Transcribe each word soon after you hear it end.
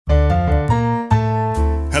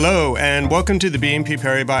Hello, and welcome to the BNP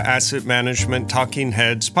Paribas Asset Management Talking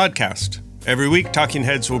Heads podcast. Every week, Talking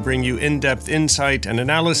Heads will bring you in-depth insight and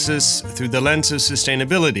analysis through the lens of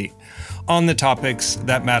sustainability on the topics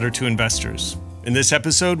that matter to investors. In this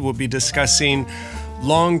episode, we'll be discussing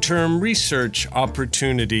long-term research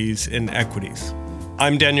opportunities in equities.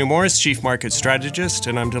 I'm Daniel Morris, Chief Market Strategist,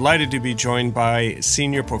 and I'm delighted to be joined by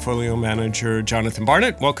Senior Portfolio Manager Jonathan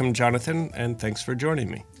Barnett. Welcome, Jonathan, and thanks for joining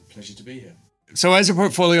me. Pleasure to be here. So as a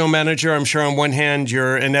portfolio manager, I'm sure on one hand,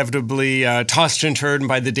 you're inevitably tossed and turned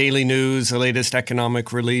by the daily news, the latest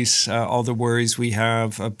economic release, all the worries we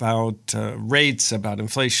have about rates, about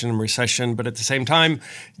inflation and recession. But at the same time,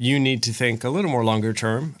 you need to think a little more longer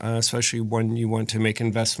term, especially when you want to make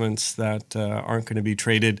investments that aren't going to be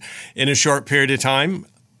traded in a short period of time.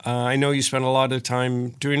 I know you spend a lot of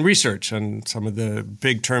time doing research on some of the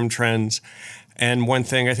big term trends. And one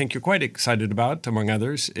thing I think you're quite excited about, among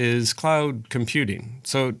others, is cloud computing.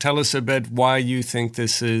 So tell us a bit why you think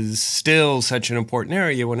this is still such an important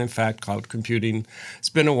area when, in fact, cloud computing has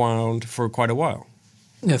been around for quite a while.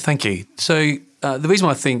 Yeah, thank you. So the reason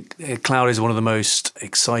why I think cloud is one of the most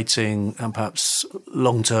exciting and perhaps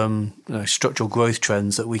long-term structural growth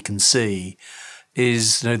trends that we can see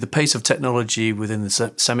is the pace of technology within the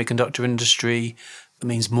semiconductor industry. It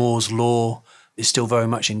means Moore's law is still very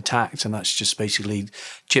much intact, and that's just basically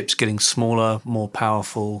chips getting smaller, more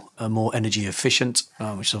powerful, and more energy efficient,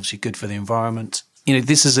 which is obviously good for the environment.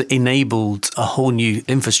 This has enabled a whole new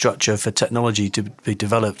infrastructure for technology to be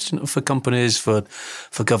developed for companies, for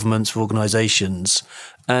governments, for organizations.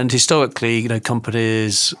 And historically,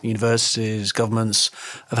 companies, universities, governments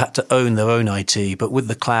have had to own their own IT, but with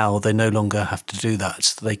the cloud, they no longer have to do that.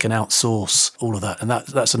 So they can outsource all of that. And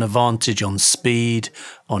that's an advantage on speed,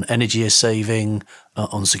 on energy saving,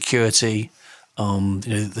 on security.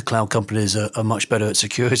 The cloud companies are much better at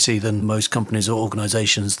security than most companies or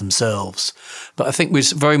organizations themselves. But I think we're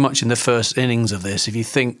very much in the first innings of this. If you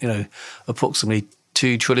think, approximately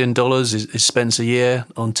 $2 trillion is spent a year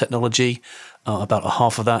on technology, about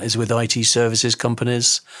half of that is with IT services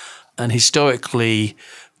companies. And historically,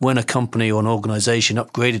 when a company or an organization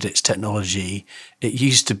upgraded its technology, it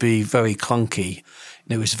used to be very clunky.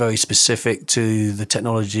 It was very specific to the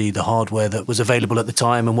technology, the hardware that was available at the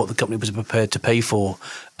time and what the company was prepared to pay for.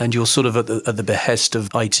 And you're sort of at the behest of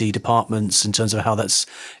IT departments in terms of how that's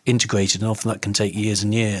integrated, and often that can take years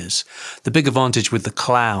and years. The big advantage with the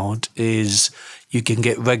cloud is you can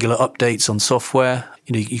get regular updates on software.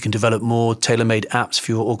 You can develop more tailor-made apps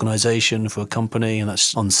for your organization, for a company, and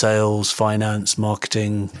that's on sales, finance,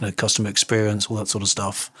 marketing, customer experience, all that sort of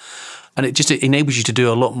stuff. And it enables you to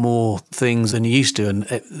do a lot more things than you used to. And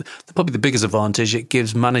probably the biggest advantage, it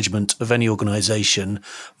gives management of any organization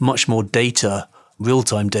much more data,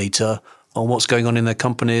 real-time data on what's going on in their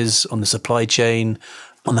companies, on the supply chain,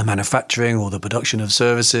 on the manufacturing or the production of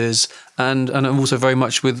services, and also very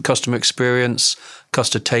much with customer experience,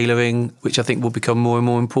 customer tailoring, which I think will become more and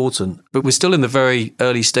more important. But we're still in the very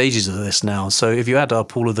early stages of this now. So if you add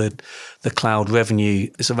up all of the cloud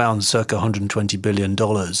revenue, it's around circa $120 billion.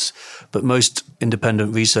 But most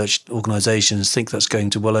independent research organizations think that's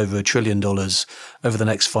going to well over $1 trillion over the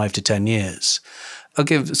next 5 to 10 years. I'll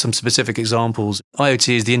give some specific examples.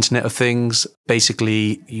 IoT is the Internet of Things.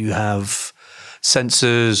 Basically, you have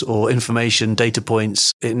sensors or information data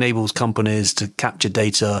points. It enables companies to capture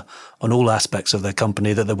data on all aspects of their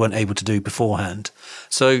company that they weren't able to do beforehand.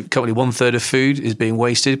 So currently 1/3 of food is being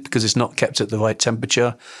wasted because it's not kept at the right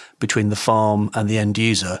temperature between the farm and the end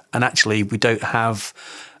user. And actually we don't have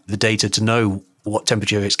the data to know what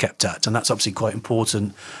temperature it's kept at. And that's obviously quite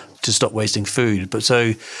important to stop wasting food. But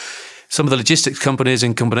so some of the logistics companies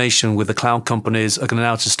in combination with the cloud companies are going to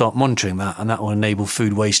now to start monitoring that, and that will enable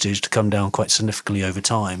food wastage to come down quite significantly over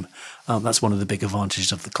time. That's one of the big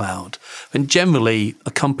advantages of the cloud. And generally,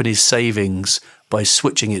 a company's savings by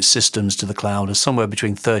switching its systems to the cloud is somewhere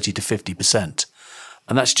between 30 to 50%.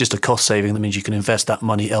 And that's just a cost saving. That means you can invest that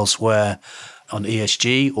money elsewhere on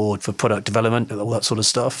ESG or for product development, all that sort of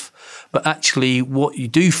stuff. But actually, what you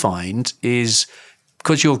do find is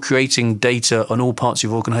because you're creating data on all parts of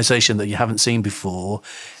your organization that you haven't seen before,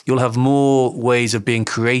 you'll have more ways of being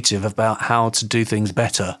creative about how to do things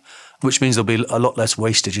better, which means there'll be a lot less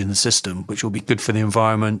wastage in the system, which will be good for the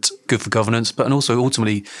environment, good for governance, but and also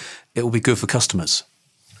ultimately it will be good for customers.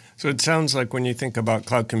 So it sounds like when you think about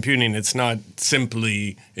cloud computing, it's not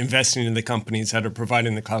simply investing in the companies that are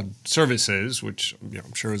providing the cloud services, which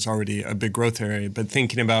I'm sure is already a big growth area, but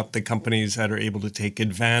thinking about the companies that are able to take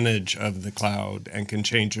advantage of the cloud and can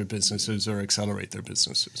change their businesses or accelerate their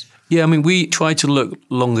businesses. Yeah, I mean, we try to look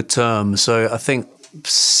longer term. So I think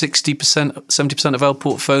 60%, 70% of our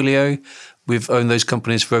portfolio We've owned those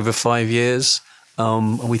companies for over 5 years.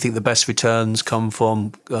 And we think the best returns come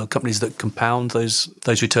from companies that compound those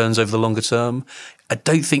returns over the longer term. I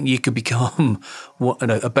don't think you could become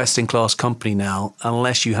a best-in-class company now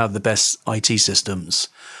unless you have the best IT systems,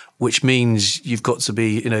 which means you've got to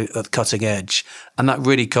be at the cutting edge. And that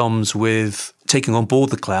really comes with taking on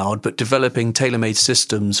board the cloud, but developing tailor-made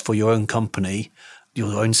systems for your own company,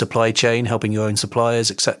 your own supply chain, helping your own suppliers,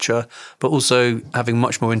 etc., but also having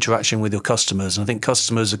much more interaction with your customers. And I think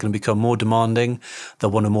customers are going to become more demanding. They'll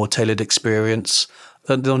want a more tailored experience,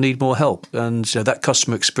 and they'll need more help. And that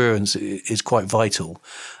customer experience is quite vital.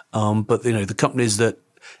 But the companies that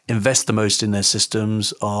invest the most in their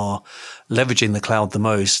systems are leveraging the cloud the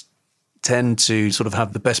most, tend to sort of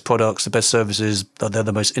have the best products, the best services. They're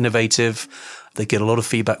the most innovative. They get a lot of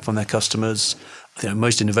feedback from their customers.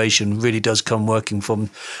 Most innovation really does come working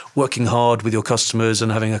hard with your customers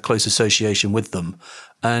and having a close association with them.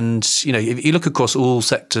 And, if you look across all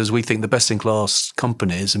sectors, we think the best-in-class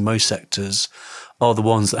companies in most sectors are the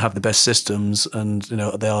ones that have the best systems, and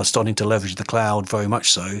they are starting to leverage the cloud very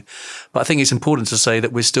much so. But I think it's important to say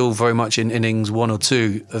that we're still very much in innings 1 or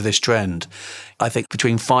 2 of this trend. I think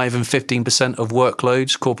between 5 and 15% of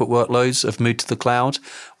workloads, corporate workloads, have moved to the cloud,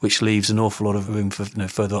 which leaves an awful lot of room for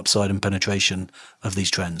further upside and penetration of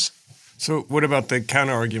these trends. So what about the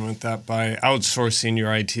counter-argument that by outsourcing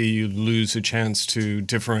your IT, you lose a chance to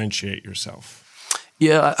differentiate yourself?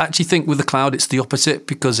 Yeah, I actually think with the cloud, it's the opposite,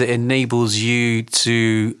 because it enables you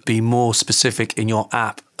to be more specific in your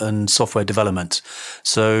app and software development.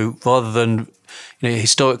 So rather than,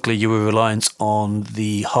 historically you were reliant on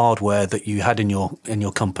the hardware that you had in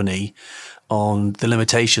your company, on the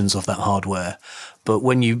limitations of that hardware. But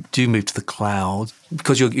when you do move to the cloud,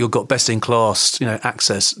 because you've got best-in-class,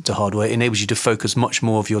 access to hardware, it enables you to focus much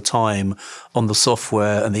more of your time on the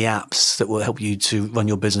software and the apps that will help you to run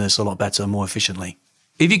your business a lot better and more efficiently.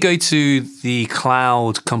 If you go to the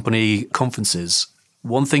cloud company conferences,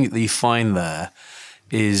 one thing that you find there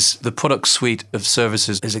is the product suite of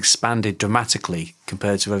services has expanded dramatically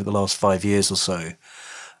compared to over the last 5 years or so.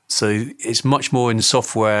 So it's much more in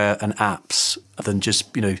software and apps than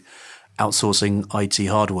just, outsourcing IT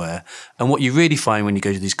hardware. And what you really find when you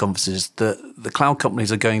go to these conferences, that the cloud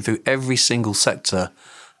companies are going through every single sector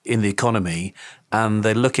in the economy, and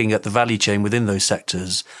they're looking at the value chain within those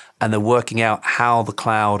sectors, and they're working out how the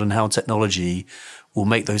cloud and how technology will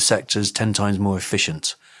make those sectors 10 times more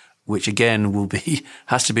efficient, which again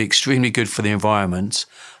has to be extremely good for the environment,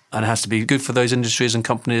 and has to be good for those industries and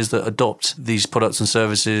companies that adopt these products and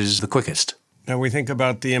services the quickest. Now, we think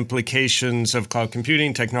about the implications of cloud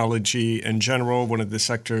computing technology in general. One of the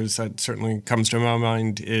sectors that certainly comes to my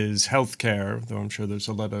mind is healthcare, though I'm sure there's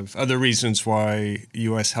a lot of other reasons why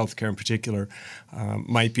U.S. healthcare in particular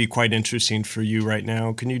might be quite interesting for you right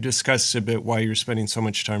now. Can you discuss a bit why you're spending so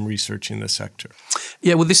much time researching the sector?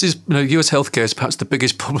 Yeah, well, this is, U.S. healthcare is perhaps the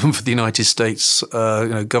biggest problem for the United States,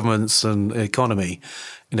 governments and economy.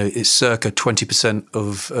 It's circa 20%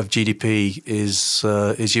 of GDP is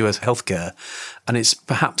US healthcare, and it's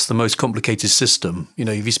perhaps the most complicated system.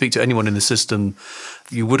 If you speak to anyone in the system,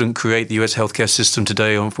 you wouldn't create the US healthcare system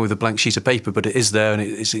today with a blank sheet of paper, but it is there, and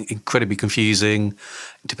it's incredibly confusing,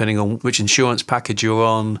 depending on which insurance package you're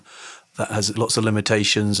on. That has lots of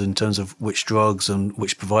limitations in terms of which drugs and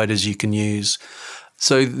which providers you can use.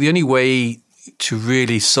 So the only way to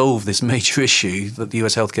really solve this major issue that the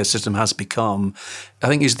US healthcare system has become, I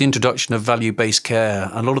think, is the introduction of value-based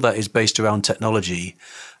care. And a lot of that is based around technology.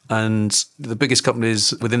 And the biggest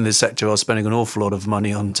companies within this sector are spending an awful lot of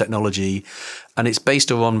money on technology. And it's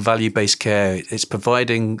based around value-based care. It's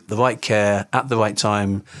providing the right care at the right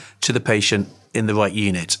time to the patient in the right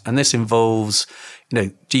unit. And this involves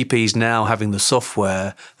GPs now having the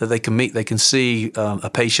software that they can see a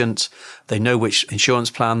patient, they know which insurance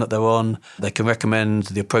plan that they're on, they can recommend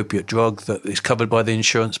the appropriate drug that is covered by the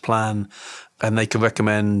insurance plan, and they can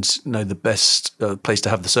recommend the best place to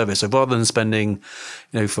have the service. So rather than spending,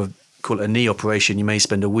 call it a knee operation, you may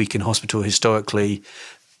spend a week in hospital historically.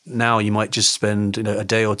 Now you might just spend a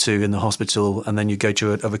day or two in the hospital, and then you go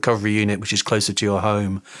to a recovery unit which is closer to your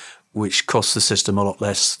home, which costs the system a lot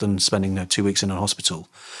less than spending 2 weeks in a hospital.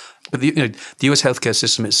 But the US healthcare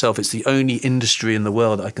system itself, it's the only industry in the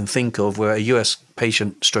world that I can think of where a US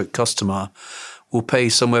patient stroke customer will pay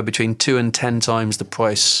somewhere between 2 and 10 times the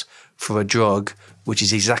price for a drug, which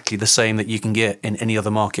is exactly the same that you can get in any other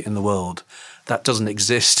market in the world. That doesn't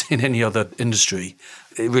exist in any other industry.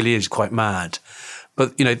 It really is quite mad.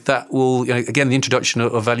 But, that will, again, the introduction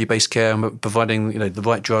of value-based care and providing, the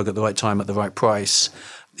right drug at the right time at the right price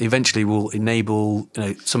eventually will enable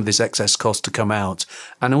some of this excess cost to come out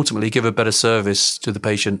and ultimately give a better service to the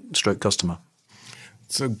patient stroke customer.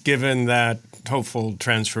 So given that hopeful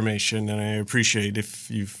transformation, and I appreciate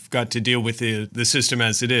if you've got to deal with the system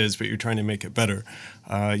as it is, but you're trying to make it better,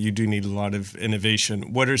 you do need a lot of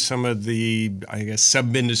innovation. What are some of the,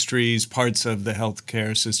 sub-industries, parts of the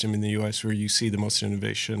healthcare system in the U.S. where you see the most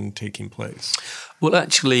innovation taking place? Well,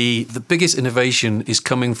 actually, the biggest innovation is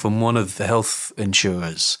coming from one of the health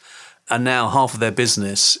insurers. And now half of their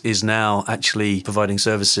business is now actually providing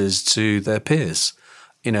services to their peers.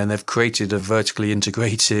 And they've created a vertically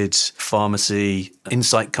integrated pharmacy,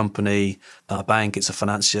 insight company, a bank, it's a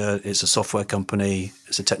financier, it's a software company,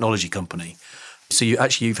 it's a technology company. So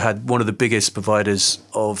you've had one of the biggest providers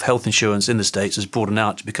of health insurance in the States has broadened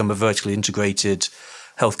out to become a vertically integrated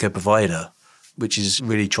healthcare provider, which is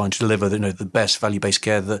really trying to deliver the best value-based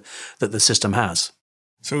care that the system has.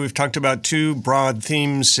 So we've talked about two broad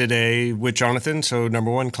themes today with Jonathan. So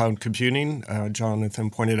number one, cloud computing.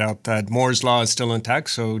 Jonathan pointed out that Moore's law is still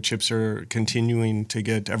intact, so chips are continuing to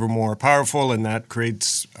get ever more powerful, and that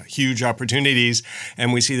creates huge opportunities.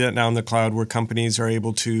 And we see that now in the cloud where companies are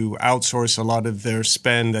able to outsource a lot of their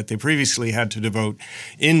spend that they previously had to devote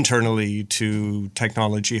internally to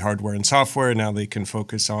technology, hardware, and software. Now they can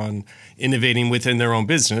focus on innovating within their own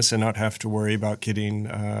business and not have to worry about getting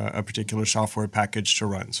a particular software package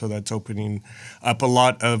to run. So that's opening up a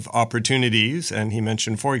lot of opportunities. And he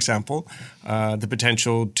mentioned, for example, the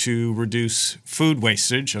potential to reduce food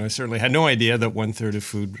wastage. And I certainly had no idea that 1/3 of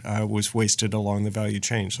food was wasted along the value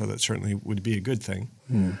chain. So that certainly would be a good thing.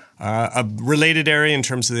 A related area in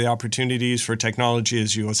terms of the opportunities for technology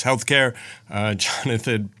is U.S. healthcare.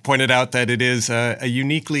 Jonathan pointed out that it is a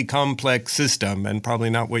uniquely complex system and probably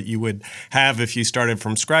not what you would have if you started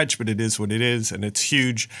from scratch, but it is what it is, and it's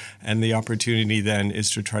huge. And the opportunity then is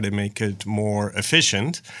to try to make it more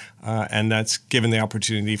efficient, and that's given the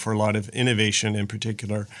opportunity for a lot of innovation. In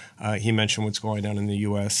particular, he mentioned what's going on in the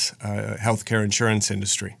U.S. Healthcare insurance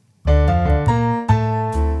industry.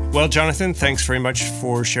 Well, Jonathan, thanks very much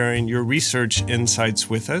for sharing your research insights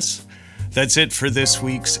with us. That's it for this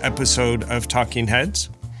week's episode of Talking Heads.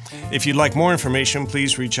 If you'd like more information,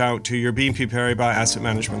 please reach out to your BNP Paribas Asset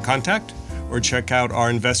Management contact or check out our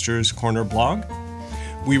Investors Corner blog.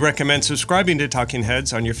 We recommend subscribing to Talking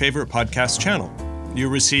Heads on your favorite podcast channel.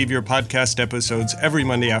 You'll receive your podcast episodes every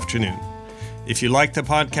Monday afternoon. If you like the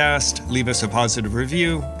podcast, leave us a positive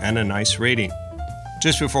review and a nice rating.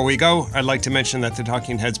 Just before we go, I'd like to mention that the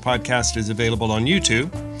Talking Heads podcast is available on YouTube.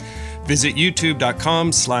 Visit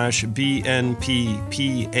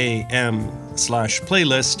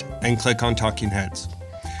youtube.com/BNPPAM/playlist and click on Talking Heads.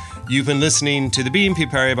 You've been listening to the BNP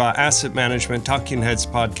Paribas Asset Management Talking Heads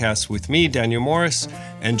podcast with me, Daniel Morris,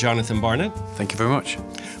 and Jonathan Barnett. Thank you very much.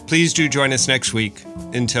 Please do join us next week.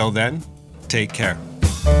 Until then, take care.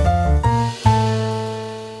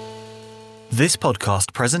 This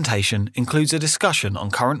podcast presentation includes a discussion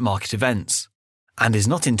on current market events and is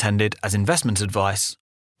not intended as investment advice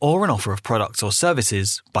or an offer of products or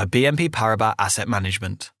services by BNP Paribas Asset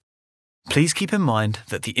Management. Please keep in mind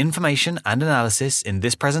that the information and analysis in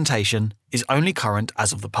this presentation is only current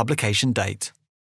as of the publication date.